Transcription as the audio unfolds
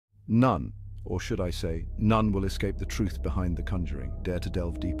None, or should I say, none will escape the truth behind The Conjuring. Dare to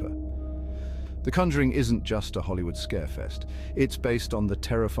delve deeper. The Conjuring isn't just a Hollywood scarefest. It's based on the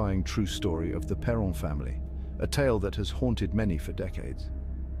terrifying true story of the Perron family, a tale that has haunted many for decades.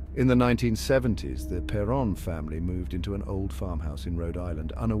 In the 1970s, the Perron family moved into an old farmhouse in Rhode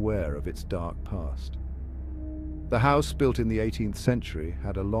Island, unaware of its dark past. The house, built in the 18th century,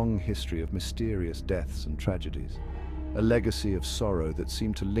 had a long history of mysterious deaths and tragedies, a legacy of sorrow that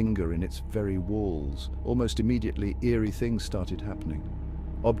seemed to linger in its very walls. Almost immediately, eerie things started happening.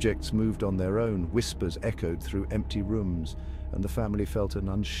 Objects moved on their own, whispers echoed through empty rooms, and the family felt an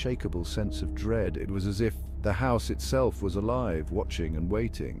unshakable sense of dread. It was as if the house itself was alive, watching and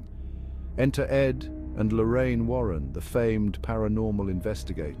waiting. Enter Ed and Lorraine Warren, the famed paranormal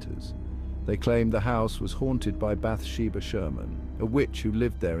investigators. They claimed the house was haunted by Bathsheba Sherman, a witch who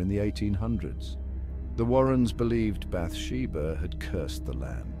lived there in the 1800s. The Warrens believed Bathsheba had cursed the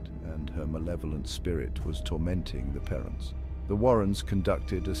land, and her malevolent spirit was tormenting the Perrons. The Warrens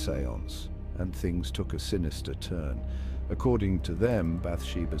conducted a séance, and things took a sinister turn. According to them,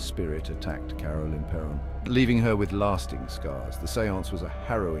 Bathsheba's spirit attacked Carolyn Perron, leaving her with lasting scars. The séance was a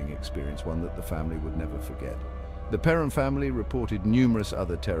harrowing experience, one that the family would never forget. The Perron family reported numerous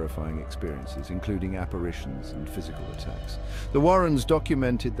other terrifying experiences, including apparitions and physical attacks. The Warrens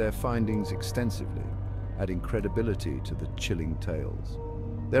documented their findings extensively, adding credibility to the chilling tales.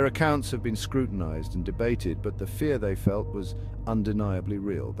 Their accounts have been scrutinized and debated, but the fear they felt was undeniably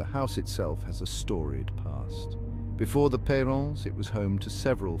real. The house itself has a storied past. Before the Perrons, it was home to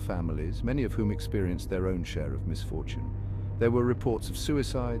several families, many of whom experienced their own share of misfortune. There were reports of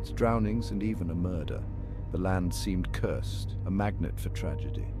suicides, drownings, and even a murder. The land seemed cursed, a magnet for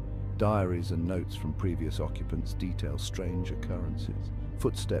tragedy. Diaries and notes from previous occupants detail strange occurrences.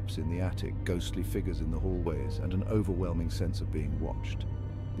 Footsteps in the attic, ghostly figures in the hallways, and an overwhelming sense of being watched.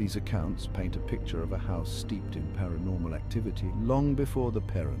 These accounts paint a picture of a house steeped in paranormal activity long before the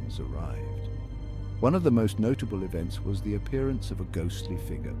Perrons arrived. One of the most notable events was the appearance of a ghostly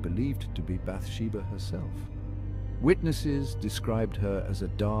figure believed to be Bathsheba herself. Witnesses described her as a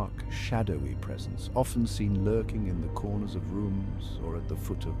dark, shadowy presence, often seen lurking in the corners of rooms or at the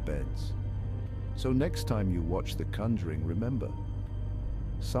foot of beds. So next time you watch The Conjuring, remember,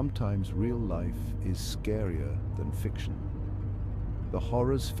 sometimes real life is scarier than fiction. The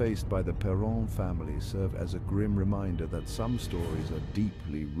horrors faced by the Perron family serve as a grim reminder that some stories are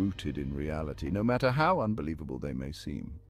deeply rooted in reality, no matter how unbelievable they may seem.